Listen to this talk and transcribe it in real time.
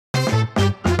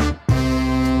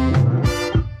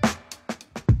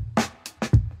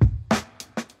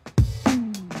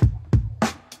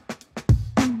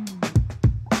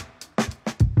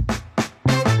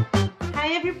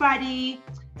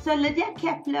So Lydia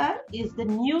Keppler is the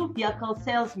new vehicle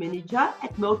sales manager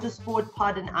at Ford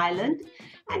Paarden Eiland,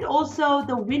 and also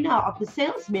the winner of the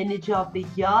Sales Manager of the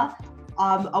Year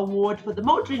award for the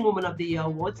Motoring Woman of the Year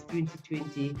Awards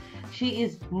 2020. She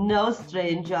is no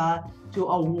stranger to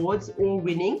awards or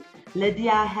winning.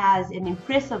 Lydia has an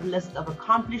impressive list of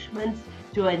accomplishments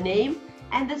to her name,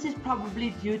 and this is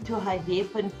probably due to her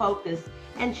hairpin focus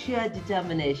and sheer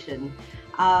determination.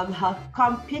 Her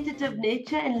competitive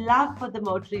nature and love for the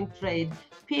motoring trade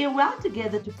pair well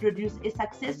together to produce a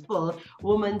successful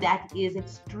woman that is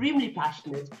extremely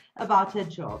passionate about her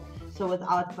job. So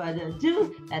without further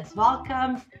ado, let's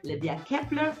welcome Lydia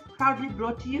Keppler, proudly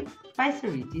brought to you by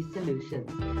Sariti Solutions.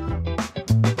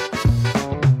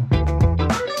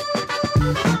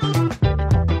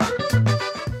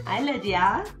 Hi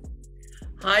Lydia.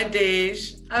 Hi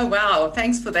Dej. Oh wow,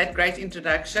 thanks for that great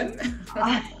introduction.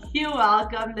 You're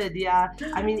welcome, Lydia.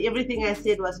 I mean, everything I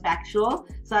said was factual,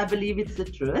 so I believe it's the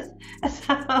truth.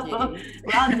 So, well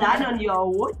done on your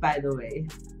award, by the way.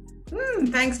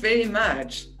 Thanks very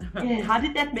much. Yeah, how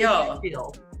did that make you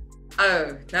feel?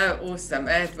 Oh, no, awesome.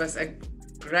 It was a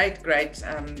great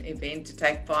event to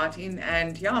take part in.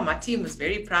 And yeah, my team was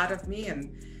very proud of me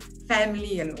and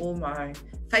family and all my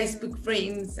Facebook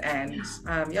friends. And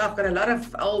yeah, I've got a lot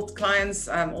of old clients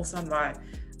also on my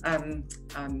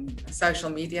social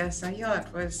media, so yeah,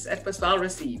 it was well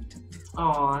received.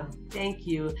 Oh, thank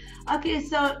you. Okay,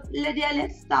 so Lydia,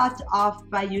 let's start off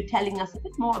by you telling us a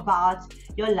bit more about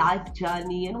your life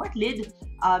journey and what led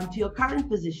to your current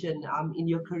position in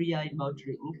your career in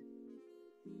motoring.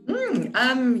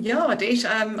 Yeah, Desh,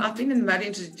 I've been in the motor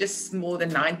industry just more than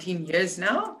 19 years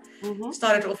now.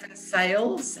 Started off in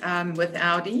sales with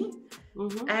Audi.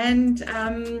 And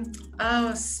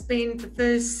I spent the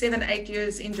first 7-8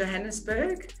 years in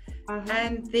Johannesburg,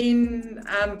 and then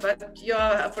but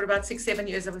yeah, for about 6-7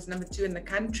 years I was number 2 in the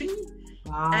country.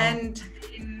 And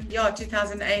in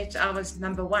 2008 I was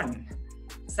number 1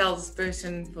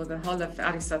 salesperson for the whole of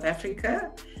Audi South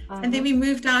Africa. And then we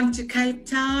moved down to Cape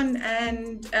Town,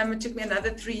 and it took me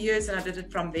another 3 years, and I did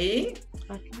it from there.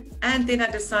 And then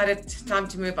I decided time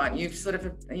to move on. You've sort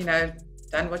of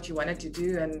done what you wanted to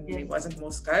do, and there wasn't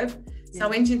more scope. So I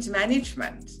went into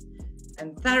management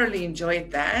and thoroughly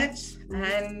enjoyed that.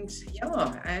 And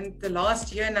and the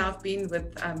last year now I've been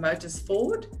with Motors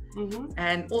Ford,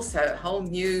 and also a whole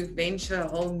new venture, a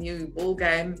whole new ball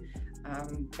game,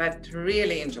 but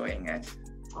really enjoying it.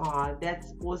 Oh,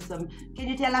 that's awesome. Can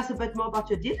you tell us a bit more about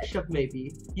your dealership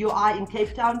maybe? You are in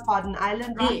Cape Town, Paarden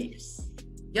Eiland, right? Yes.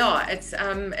 Yeah, it's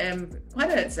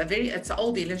it's an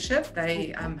old dealership.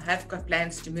 They have got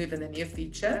plans to move in the near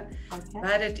future,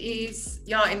 but it is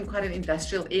in quite an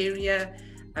industrial area.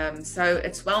 So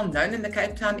it's well known in the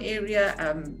Cape Town area.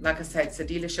 Like I said, it's a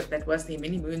dealership that was there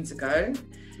many moons ago,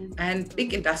 and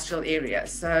big industrial area.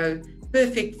 So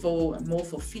perfect for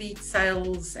fleet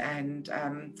sales and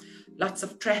lots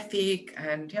of traffic.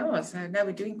 And so now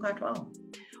we're doing quite well.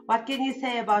 What can you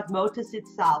say about Motors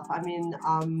itself? I mean,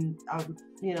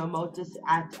 Motors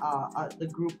at the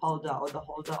group holder or the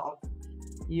holder of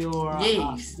your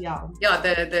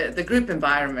the group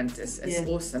environment is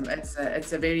awesome.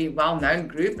 It's a very well-known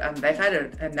group, and they've had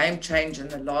a name change in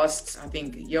the last, I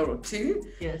think, year or two.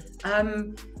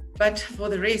 But for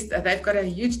the rest, they've got a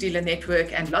huge dealer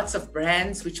network and lots of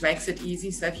brands, which makes it easy.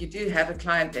 So if you do have a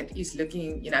client that is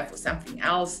looking, for something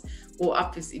else, or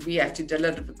obviously we have to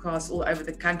deliver cars all over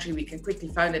the country, we can quickly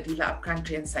phone a dealer up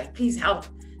country and say, please help,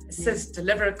 assist,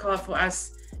 deliver a car for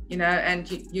us, and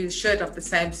you assured of the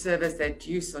same service that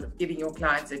you sort of giving your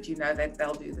clients, that that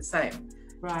they'll do the same.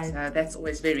 Right. So that's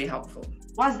always very helpful.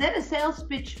 Was that a sales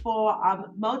pitch for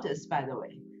Motors, by the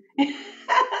way?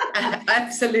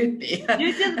 Absolutely.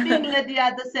 You just being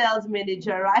Lydia, the sales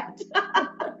manager, right?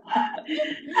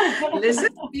 Listen,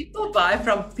 people buy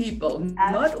from people,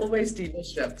 not always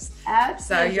dealerships.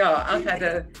 Absolutely. So I've had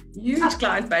a huge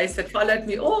client base that followed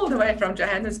me all the way from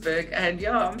Johannesburg, and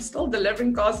I'm still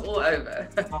delivering cars all over.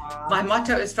 My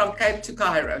motto is from Cape to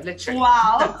Cairo, literally.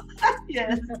 Wow.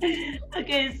 Yes.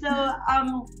 Okay, so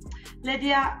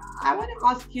Lydia, I want to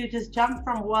ask you, just jump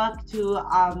from work to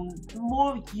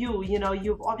more you.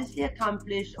 You've obviously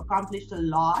accomplished a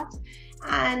lot,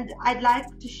 and I'd like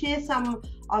to share some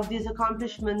of these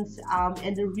accomplishments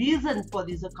and the reason for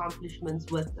these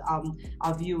accomplishments with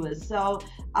our viewers. So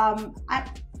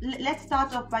let's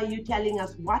start off by you telling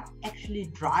us what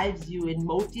actually drives you and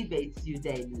motivates you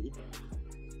daily.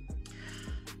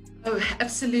 Oh,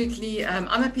 absolutely.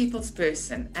 I'm a people's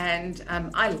person, and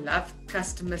I love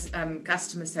customer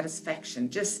satisfaction.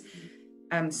 Just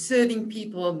serving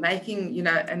people, making,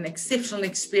 an exceptional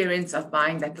experience of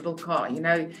buying that little car.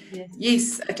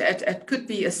 Yes, it could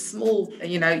be a small,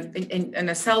 in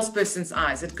a salesperson's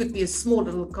eyes, it could be a small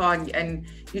little car, and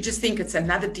you just think it's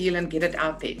another deal and get it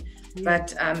out there. But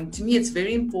to me, it's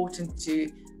very important to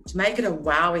make it a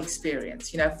wow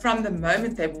experience. From the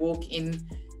moment they walk in,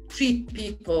 treat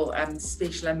people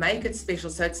special and make it special,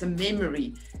 so it's a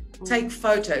memory. Take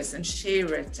photos and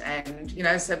share it, and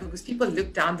so because people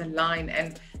look down the line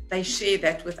and they share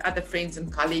that with other friends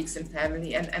and colleagues and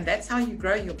family, and that's how you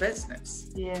grow your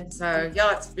business. So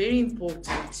it's very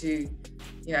important to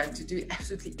do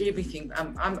absolutely everything.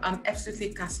 I'm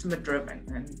absolutely customer driven,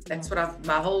 and that's what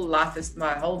my whole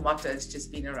motto has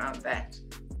just been around that.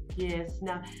 Yes.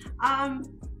 Now,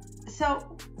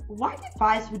 so what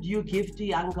advice would you give to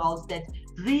young girls that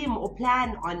dream or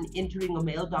plan on entering a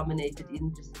male-dominated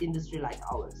industry like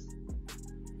ours?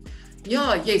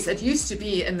 Yes, it used to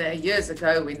be in the years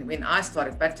ago when I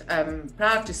started, but I'm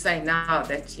proud to say now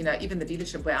that, even the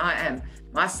dealership where I am,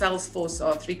 my sales force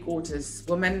are 3/4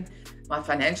 women, my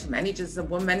financial manager is a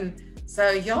woman.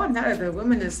 So the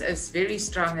woman is very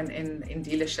strong in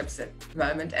dealerships at the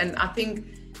moment, and I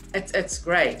think it's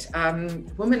great.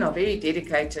 Women are very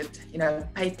dedicated,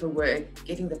 paperwork,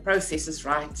 getting the processes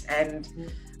right, and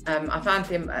I found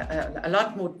them a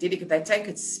lot more dedicated. They take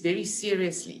it very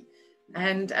seriously,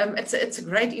 and it's a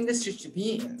great industry to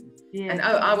be in. And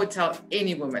I would tell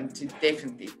any woman to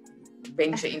definitely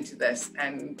venture into this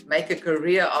and make a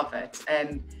career of it.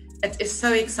 And it is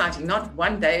so exciting. Not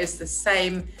one day is the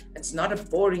same. It's not a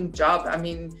boring job. I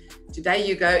mean, today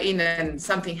you go in and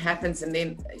something happens, and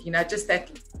then just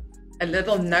a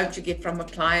little note you get from a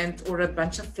client, or a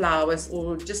bunch of flowers,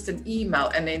 or just an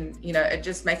email, and then it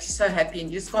just makes you so happy,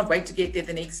 and you just can't wait to get there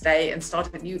the next day and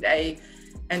start a new day.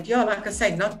 And like I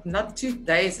say, not 2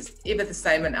 days is ever the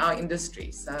same in our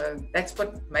industry. So that's what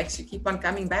makes you keep on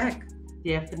coming back.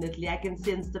 Definitely, I can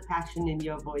sense the passion in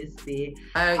your voice there.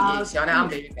 Oh yes, I'm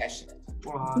very passionate.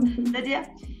 Lydia,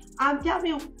 tell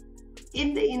me,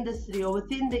 in the industry or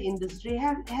within the industry,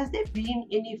 has there been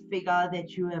any figure that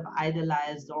you have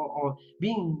idolized or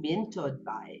being mentored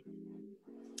by?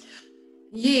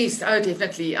 Yes,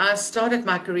 definitely. I started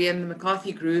my career in the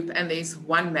McCarthy Group, and there's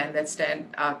one man that stands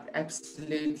out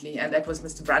absolutely, and that was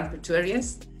Mr. Brunt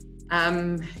Pretorius.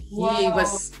 He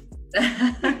was...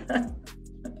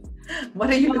 What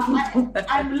are you looking for?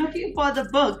 I'm looking for the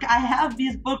book. I have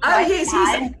this book. Yes.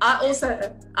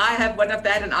 I have one of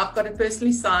that, and I've got it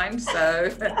personally signed. So,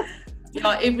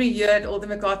 every year at all the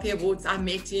McCarthy Awards, I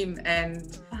met him,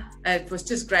 and it was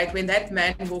just great when that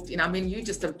man walked in. I mean, you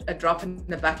just a drop in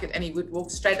the bucket, and he would walk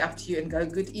straight up to you and go,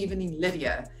 "Good evening,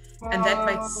 Lydia," and that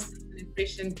makes an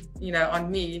impression,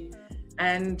 on me.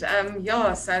 And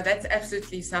so that's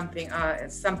absolutely something.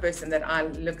 Some person that I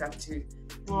look up to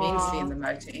immensely in the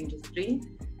motor industry.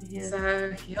 So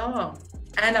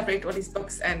and I've read all his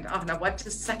books, and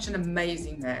just such an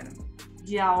amazing man.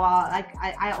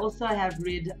 I also have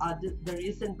read the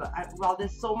recent book.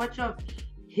 There's so much of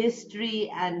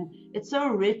history, and it's so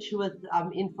rich with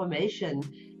information,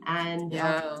 and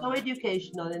so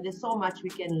educational, and there's so much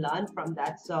we can learn from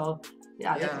that. So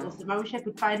that's awesome. I wish I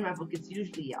could find my book. It's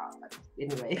usually but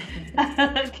anyway.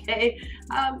 Okay.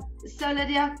 So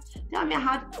Lydia, tell me,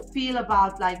 how do you feel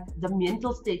about the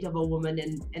mental state of a woman,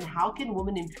 and how can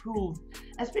women improve,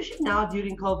 especially now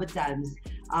during COVID times,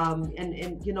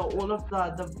 and all of the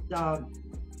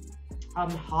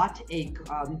heartache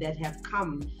that have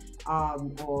come,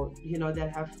 or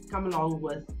that have come along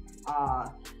with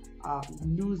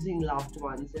losing loved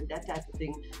ones and that type of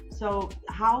thing. So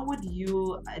how would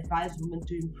you advise women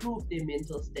to improve their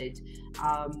mental state,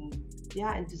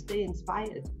 and to stay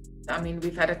inspired? I mean,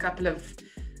 we've had a couple of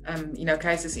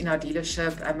cases in our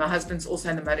dealership. My husband's also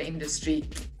in the motor industry.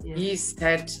 He's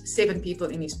had 7 people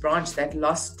in his branch that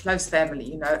lost close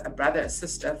family, a brother, a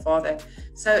sister, a father.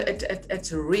 So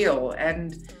it's real,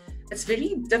 and it's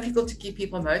very difficult to keep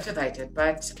people motivated.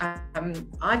 But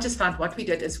I just found what we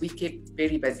did is we kept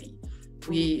very busy.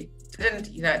 We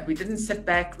didn't sit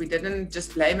back. We didn't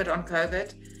just blame it on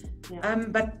COVID.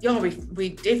 But we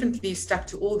definitely stuck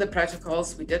to all the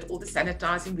protocols. We did all the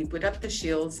sanitizing. We put up the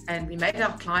shields, and we made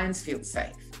our clients feel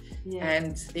safe.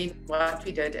 And then what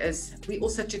we did is we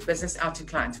also took business out to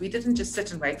clients. We didn't just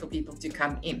sit and wait for people to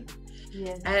come in.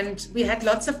 And we had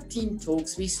lots of team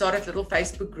talks. We started little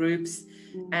Facebook groups.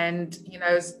 And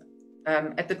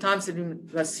at the time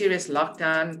it was serious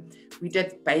lockdown, we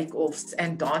did bake-offs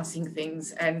and dancing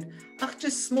things, and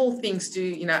just small things to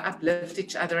uplift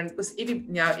each other. And it was every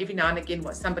now and again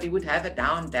somebody would have a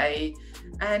down day,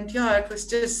 And yeah, it was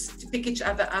just to pick each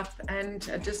other up and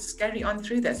just carry on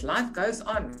through this. Life goes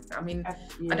on. I mean,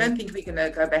 I don't think we're going to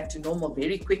go back to normal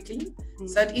very quickly.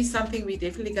 So it is something we're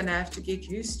definitely going to have to get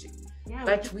used to.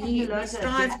 But we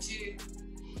strive to,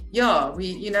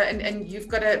 and you've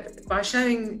got to, by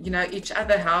showing, each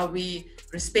other how we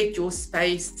respect your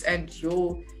space and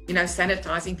your,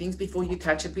 sanitizing things before you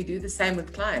touch it. We do the same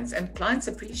with clients, and clients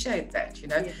appreciate that,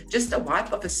 just a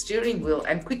wipe of a steering wheel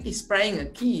and quickly spraying a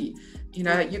key,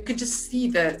 you could just see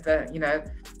the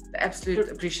absolute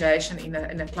appreciation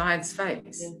in a client's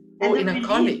face, or in a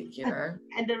colleague,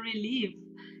 And the relief.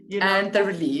 And the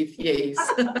relief, yes.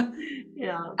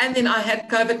 And then I had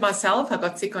COVID myself. I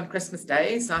got sick on Christmas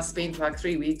Day, so I spent like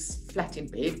 3 weeks flat in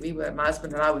bed. My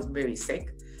husband and I was very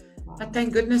sick. But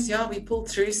thank goodness, we pulled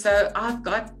through. So I've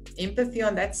got empathy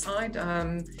on that side.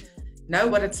 Know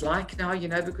what it's like now,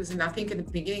 because I think in the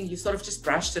beginning you sort of just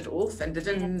brushed it off and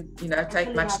didn't,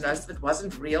 take much notice of it.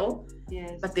 Wasn't real.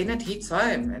 Yes. But then it hits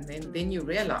home, and then you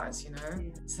realize,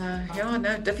 So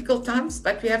difficult times,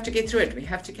 but we have to get through it. We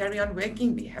have to carry on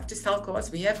working. We have to sell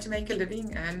cars. We have to make a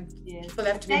living, and people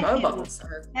have to be mobile. So.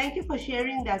 Thank you for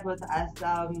sharing that with us.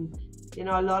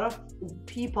 A lot of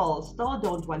people still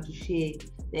don't want to share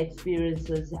their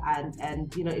experiences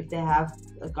and if they have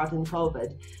gotten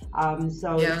COVID.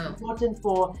 So it's important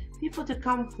for people to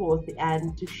come forth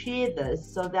and to share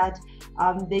this so that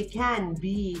they can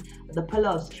be the pillar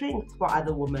of strength for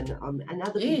other women and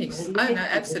other people. Yes, no,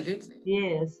 absolutely.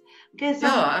 Yes. Okay, so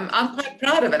I'm quite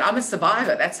proud of it. I'm a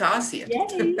survivor. That's how I see it. Yay.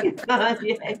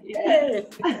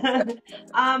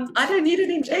 I don't need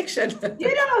an injection.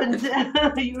 You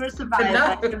don't. You're a survivor.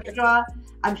 No.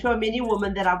 I'm sure many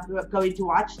women that are going to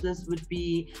watch this would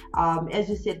be, as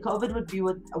you said, COVID would be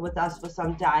with us for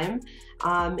some time.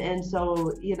 And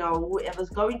so, whoever's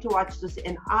going to watch this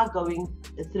and are going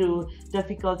through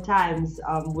difficult times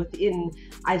within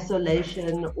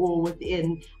isolation or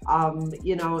within,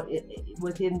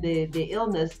 within the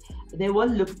illness, they will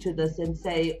look to this and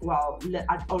say, well,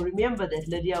 I'll remember that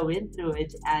Lydia went through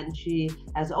it and she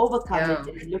has overcome it.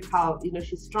 And look how,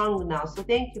 she's strong now. So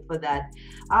thank you for that.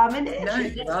 And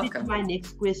let's get to my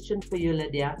next question for you,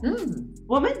 Lydia.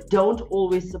 Women don't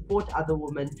always support other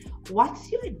women.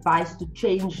 What's your advice to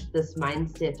change this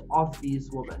mindset of these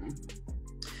women?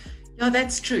 Yeah,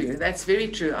 that's true. That's very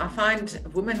true. I find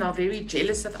women are very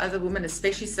jealous of other women,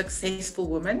 especially successful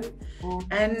women.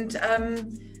 And,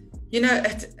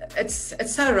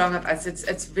 it's so wrong of us.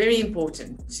 It's very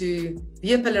important to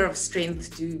be a pillar of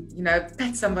strength, to,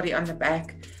 pat somebody on the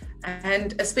back.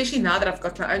 And especially now that I've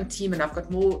got my own team and I've got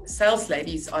more sales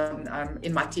ladies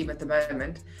in my team at the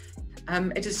moment,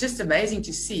 it is just amazing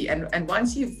to see. And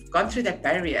once you've gone through that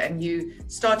barrier and you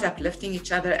start uplifting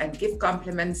each other and give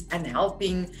compliments and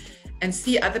helping and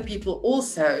see other people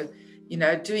also,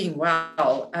 doing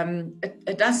well,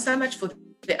 it does so much for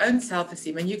their own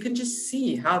self-esteem. And you can just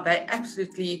see how they're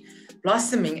absolutely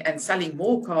blossoming and selling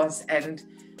more cars and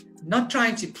not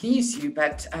trying to please you,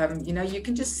 but you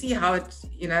can just see how it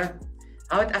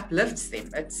uplifts them.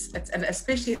 And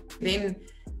especially then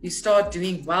you start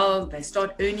doing well, they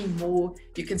start earning more,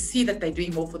 you can see that they're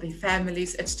doing more for their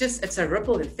families. It's a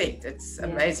ripple effect. It's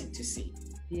amazing to see.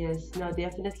 Yes, no,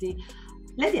 definitely.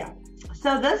 Lydia,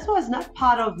 so this was not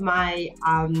part of my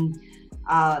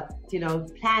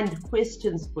planned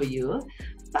questions for you,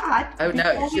 but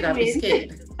should I be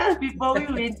scared? Before we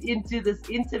went into this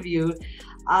interview,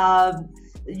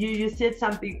 you said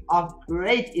something of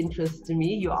great interest to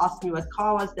me. You asked me what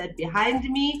car was that behind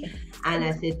me, and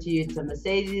I said to you it's a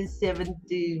Mercedes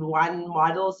 71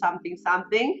 model something.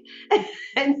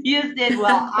 And you said,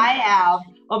 well,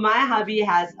 my hubby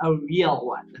has a real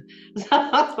one.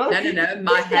 No,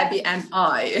 my hubby and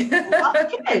I.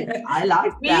 Okay, I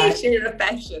like that. We share a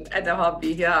passion and a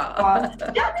hobby, Tell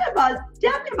me about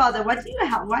that. What do you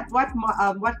have?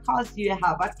 What cars do you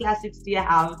have? What classics do you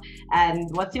have? And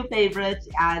what's your favorite?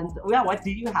 And what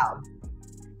do you have?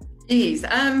 Yes,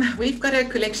 we've got a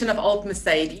collection of old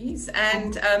Mercedes,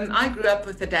 and I grew up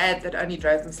with a dad that only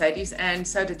drove Mercedes, and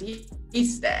so did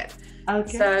his dad.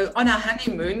 Okay. So on our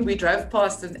honeymoon, we drove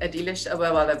past a dealership,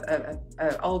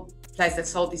 an old place that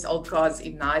sold these old cars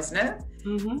in Knysna,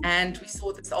 and we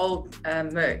saw this old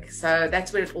Merc. So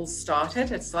that's where it all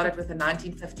started. It started with a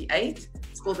 1958.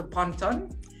 It's called a Ponton.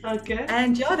 Okay.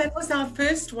 And that was our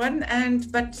first one.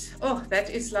 That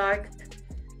is like,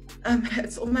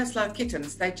 it's almost like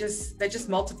kittens. They just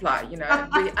multiply.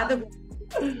 The other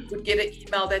would get an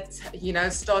email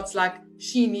that starts like,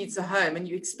 she needs a home, and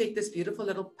you expect this beautiful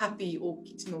little puppy or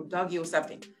kitten or doggy or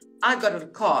something. I got a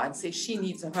car and says she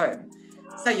needs a home.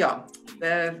 So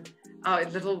our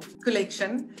little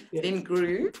collection then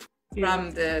grew,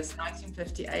 from the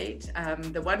 1958.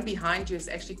 The one behind you is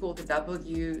actually called the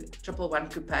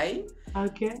W111 Coupe.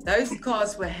 Okay. Those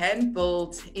cars were hand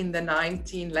built in the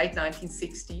late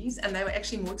 1960s, and they were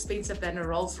actually more expensive than a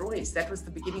Rolls Royce. That was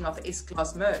the beginning of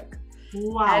S-Class Merc.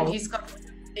 Wow. And he's got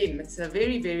him. It's a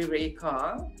very, very rare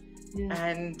car. Yeah.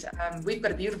 And we've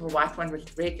got a beautiful white one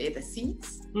with red leather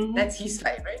seats. That's his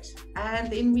favorite.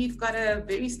 And then we've got a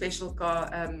very special car,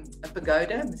 a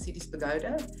Pagoda, Mercedes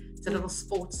Pagoda. It's a little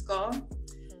sports car.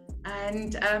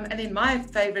 And then my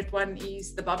favorite one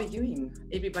is the Bobby Ewing.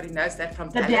 Everybody knows that from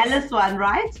the Dallas one,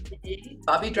 right?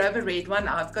 Bobby drove a red one.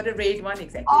 I've got a red one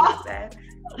exactly like that.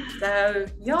 So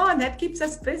yeah, and that keeps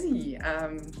us busy.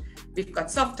 We've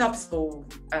got soft tops for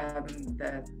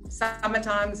the summer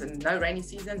times and no rainy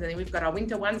seasons, and then we've got our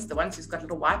winter ones, the ones who's got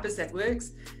little wipers that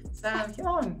works. So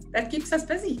yeah, that keeps us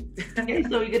busy. Okay,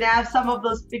 so we're gonna have some of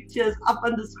those pictures up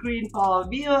on the screen for our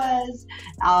viewers.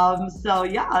 So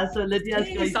yeah, so Lydia's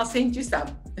yes, I'll send you some.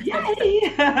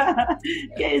 Yay!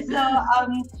 Okay, so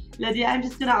Lydia, I'm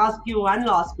just gonna ask you one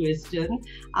last question,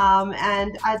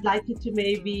 and I'd like you to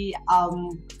maybe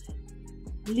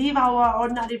leave or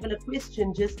not even a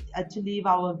question, just to leave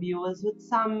our viewers with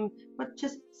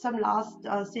just some last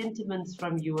sentiments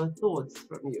from you or thoughts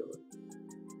from you.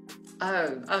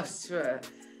 Oh, sure.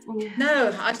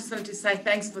 No, I just wanted to say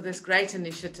thanks for this great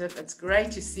initiative. It's great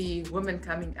to see women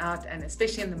coming out, and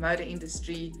especially in the motor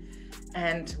industry,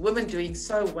 and women doing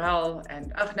so well.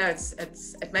 And oh no,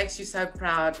 it makes you so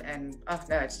proud. And oh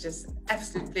no, it's just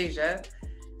absolute pleasure.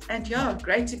 And yeah,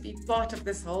 great to be part of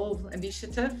this whole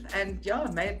initiative. And yeah,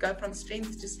 may it go from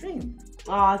strength to strength.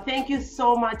 Thank you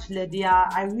so much, Lydia.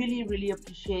 I really, really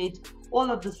appreciate all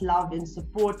of this love and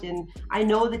support. And I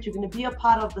know that you're going to be a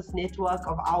part of this network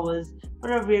of ours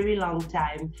for a very long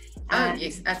time. Oh,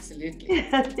 yes, absolutely.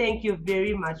 Thank you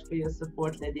very much for your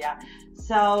support, Lydia.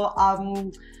 So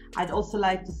I'd also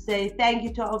like to say thank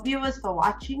you to our viewers for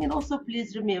watching, and also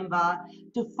please remember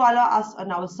to follow us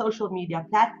on our social media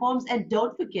platforms. And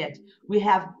don't forget, we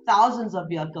have thousands of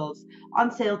vehicles on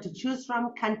sale to choose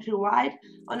from countrywide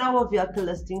on our vehicle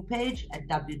listing page at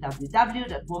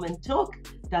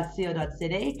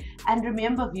www.womantalk.co.za. And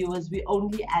remember, viewers, we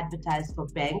only advertise for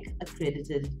bank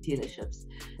accredited dealerships.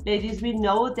 Ladies, we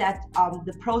know that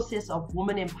the process of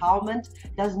woman empowerment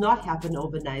does not happen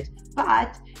overnight,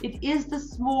 but it is the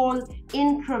small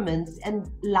increments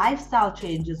and lifestyle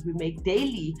changes we make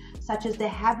daily, such as the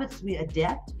habits we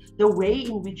adapt, the way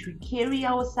in which we carry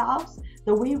ourselves,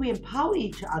 the way we empower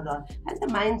each other, and the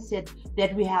mindset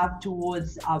that we have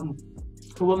towards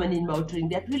women in motoring,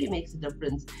 that really makes a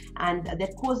difference, and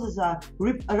that causes a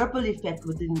ripple effect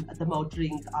within the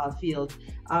motoring field.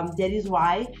 That is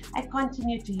why I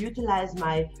continue to utilize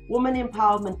my woman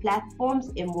empowerment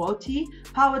platforms, MWOT,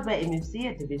 powered by MFC,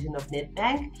 a division of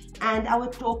Nedbank, and our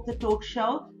Talk the Talk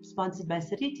show, sponsored by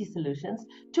City T Solutions,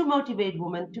 to motivate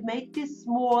women to make these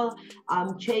small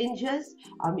changes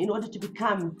in order to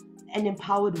become an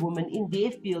empowered woman in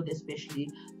their field, especially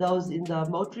those in the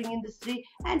motoring industry,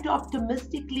 and to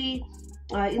optimistically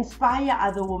inspire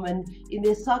other women in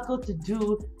their circle to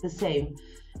do the same.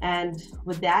 And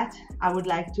with that, I would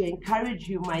like to encourage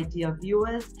you, my dear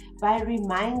viewers, by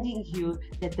reminding you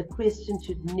that the question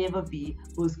should never be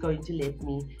who's going to let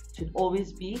me. It should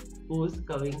always be who's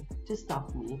going to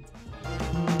stop me.